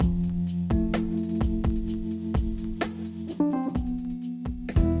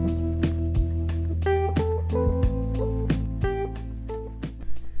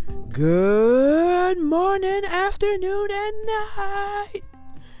Good morning, afternoon, and night,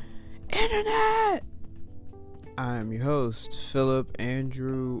 Internet! I'm your host, Philip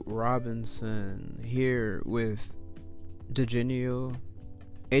Andrew Robinson, here with Digiennial,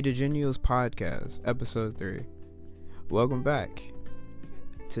 a Digiennial's podcast, episode 3. Welcome back.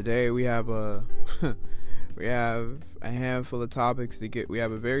 Today we have a handful of topics to get. We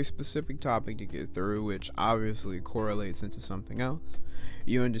have a very specific topic to get through, which obviously correlates into something else.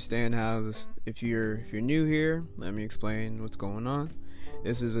 You understand how this? If you're new here, let me explain what's going on.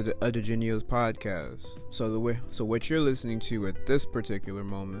 This is a Digiennial's podcast. So what you're listening to at this particular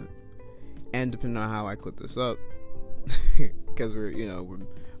moment, and depending on how I clip this up, because we're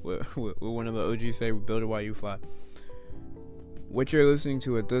one of the OGs say, we build it while you fly. What you're listening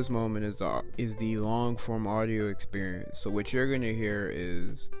to at this moment is the long form audio experience. So what you're gonna hear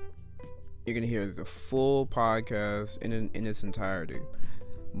is the full podcast in its entirety.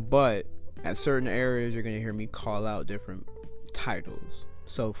 But at certain areas, you're gonna hear me call out different titles.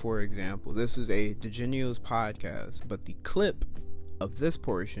 So, for example, this is a Digiennial's podcast, but the clip of this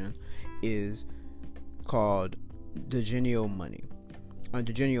portion is called Digiennial Money. On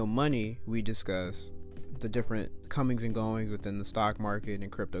Digiennial Money, we discuss the different comings and goings within the stock market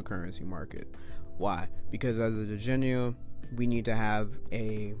and cryptocurrency market. Why? Because as a Digiennial, we need to have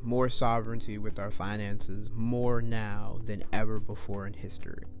a more sovereignty with our finances more now than ever before in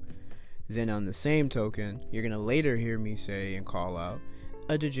history. Then on the same token, you're going to later hear me say and call out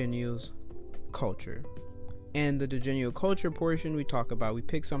a Digiennial's culture. And the Digiennial culture portion, we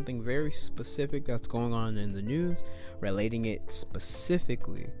pick something very specific that's going on in the news, relating it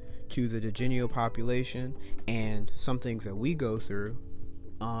specifically to the Digiennial population and some things that we go through,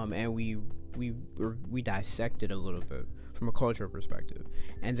 and we dissect it a little bit from a cultural perspective.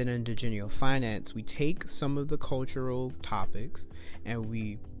 And then in Digiennial finance, we take some of the cultural topics and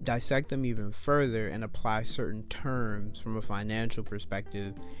we dissect them even further and apply certain terms from a financial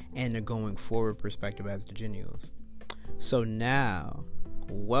perspective and a going forward perspective as Digiennials. So now,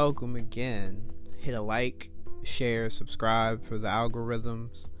 welcome again. Hit a like, share, subscribe for the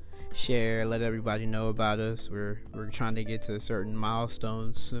algorithms. Share, let everybody know about us. We're trying to get to certain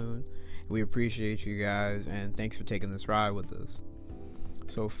milestones soon. We appreciate you guys, and thanks for taking this ride with us.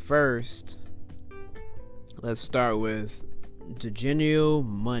 So first, let's start with Digiennial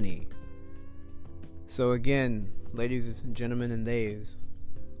Money. So again, ladies and gentlemen and theys,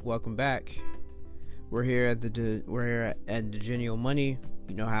 welcome back. We're here at Digiennial Money.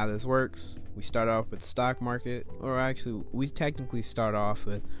 You know how this works. We start off with the stock market, or actually, we technically start off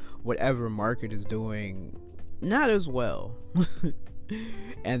with whatever market is doing not as well.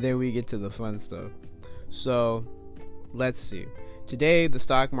 And then we get to the fun stuff. So, let's see. Today, the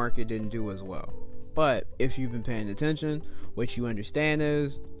stock market didn't do as well. But if you've been paying attention, what you understand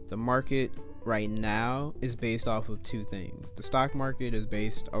is the market right now is based off of two things. The stock market is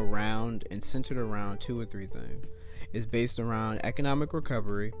based around and centered around two or three things. It's based around economic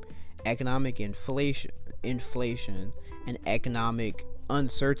recovery, economic inflation, and economic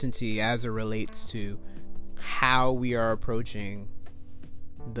uncertainty as it relates to how we are approaching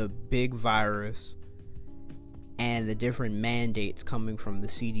the big virus and the different mandates coming from the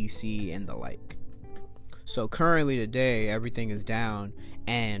CDC and the like. So currently today, everything is down,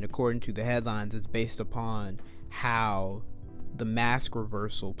 and according to the headlines, it's based upon how the mask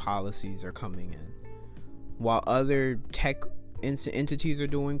reversal policies are coming in. While other tech entities are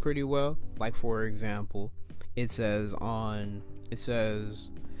doing pretty well, like for example, it says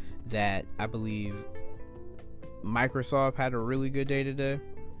that I believe Microsoft had a really good day today,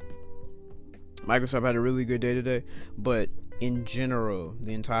 but in general,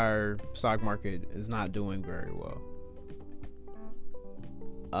 the entire stock market is not doing very well.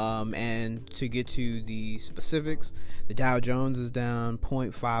 And to get to the specifics, the Dow Jones is down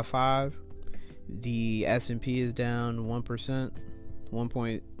 0.55, the S&P is down 1%,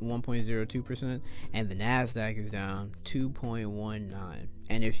 1.02%, and the NASDAQ is down 2.19.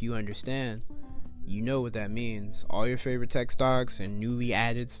 And if you understand, you know what that means. All your favorite tech stocks and newly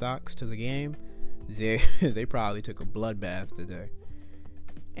added stocks to the game, they probably took a bloodbath today.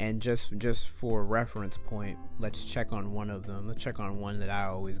 And just for reference point, let's check on one of them. Let's check on one that I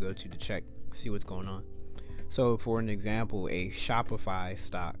always go to check, see what's going on. So for an example, a Shopify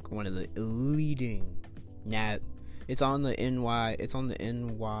stock, one of the leading it's on the NYSE, it's on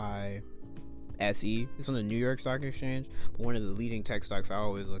the New York Stock Exchange, but one of the leading tech stocks I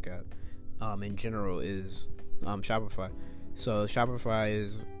always look at in general is Shopify. So Shopify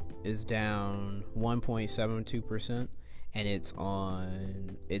is down 1.72%, and it's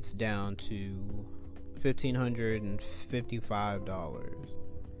down to $1,555.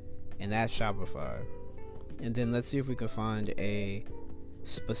 and that's Shopify. And then let's see if we can find a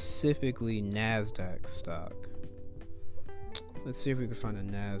specifically NASDAQ stock. Let's see if we can find a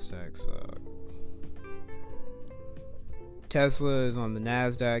NASDAQ stock. Tesla is on the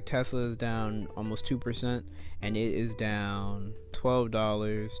NASDAQ. Tesla is down almost 2%, and it is down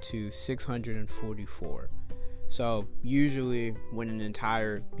 $12 to $644. So usually when an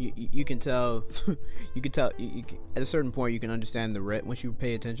entire, you can tell, at a certain point you can understand the red. Once you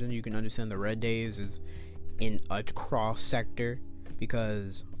pay attention, you can understand the red days is in a cross sector,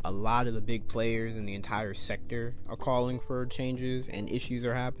 because a lot of the big players in the entire sector are calling for changes and issues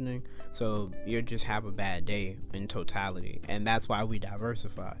are happening. So you just have a bad day in totality, and that's why we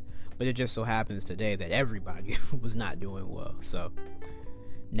diversify. But it just so happens today that everybody was not doing well. So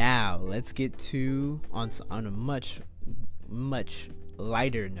now let's get to on a much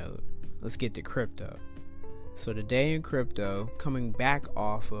lighter note. Let's get to crypto. So today in crypto, coming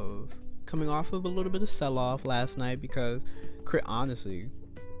off of a little bit of sell-off last night, because honestly,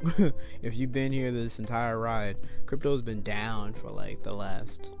 if you've been here this entire ride, crypto's been down for like the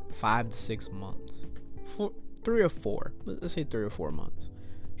last 5 to 6 months, 3 or 4. Let's say 3 or 4 months,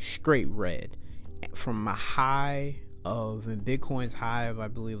 straight red, from a high of Bitcoin's high of I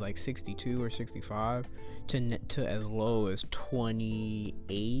believe like 62 or 65 to as low as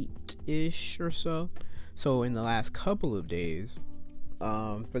 28-ish or so. So in the last couple of days,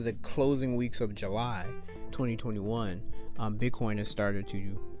 for the closing weeks of July 2021, Bitcoin has started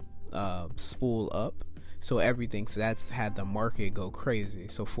to spool up. So that's had the market go crazy.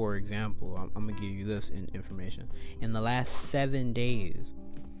 So for example, I'm gonna give you this information. In the last 7 days,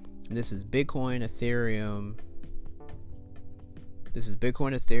 this is Bitcoin, Ethereum,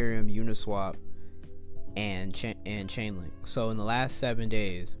 Uniswap, and Chainlink. So in the last 7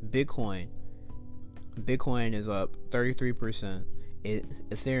 days, Bitcoin is up 33%.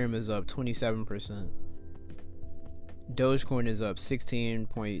 Ethereum is up 27%. Dogecoin is up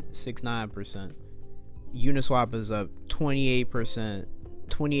 16.69%. Uniswap is up 28%,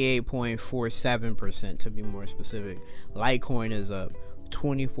 28.47% to be more specific. Litecoin is up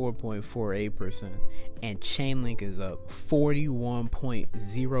 24.48%, and Chainlink is up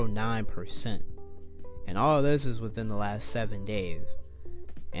 41.09%. And all of this is within the last 7 days.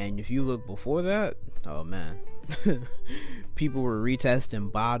 And if you look before that, oh man, people were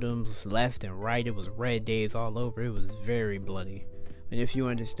retesting bottoms left and right. It was red days all over. It was very bloody. And if you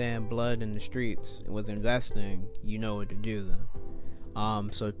understand blood in the streets with investing, you know what to do then.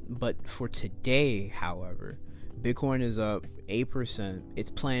 But for today, however, Bitcoin is up 8%. It's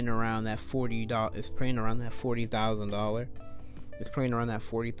playing around that $40,000. It's playing around that $40,000. It's playing around that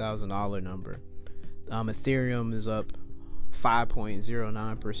 $40,000 number. Ethereum is up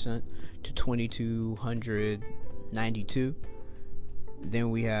 5.09% to 2,292.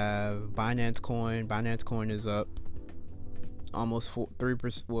 Then we have Binance Coin. Binance Coin is up almost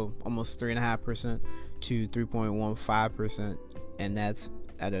 3%, well, almost 3.5% to 3.15%, and that's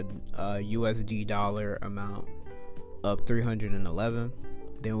at a USD dollar amount of 311.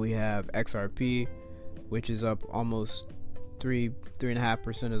 Then we have XRP, which is up almost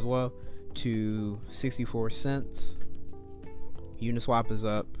 3.5% as well to 64 cents. Uniswap is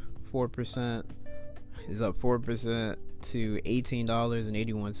up 4%, to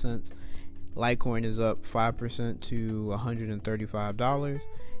 $18.81. Litecoin is up 5% to $135,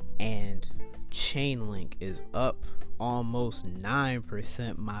 and Chainlink is up almost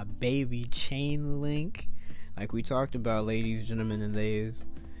 9%. My baby Chainlink, like we talked about, ladies, gentlemen, and theys.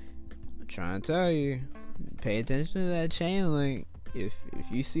 I'm trying to tell you, pay attention to that Chainlink. If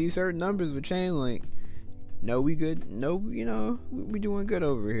you see certain numbers with Chainlink, we good. We doing good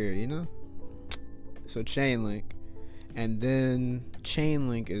over here, So Chainlink, and then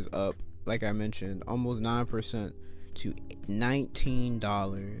Chainlink is up, like I mentioned, almost 9% to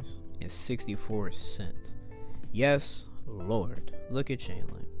 $19.64. Yes, Lord, look at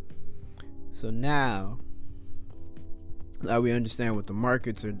Chainlink. So now that we understand what the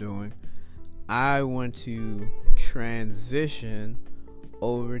markets are doing, I want to transition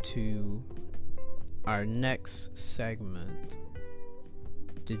over to our next segment,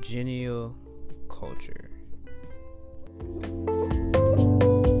 Digiennial culture.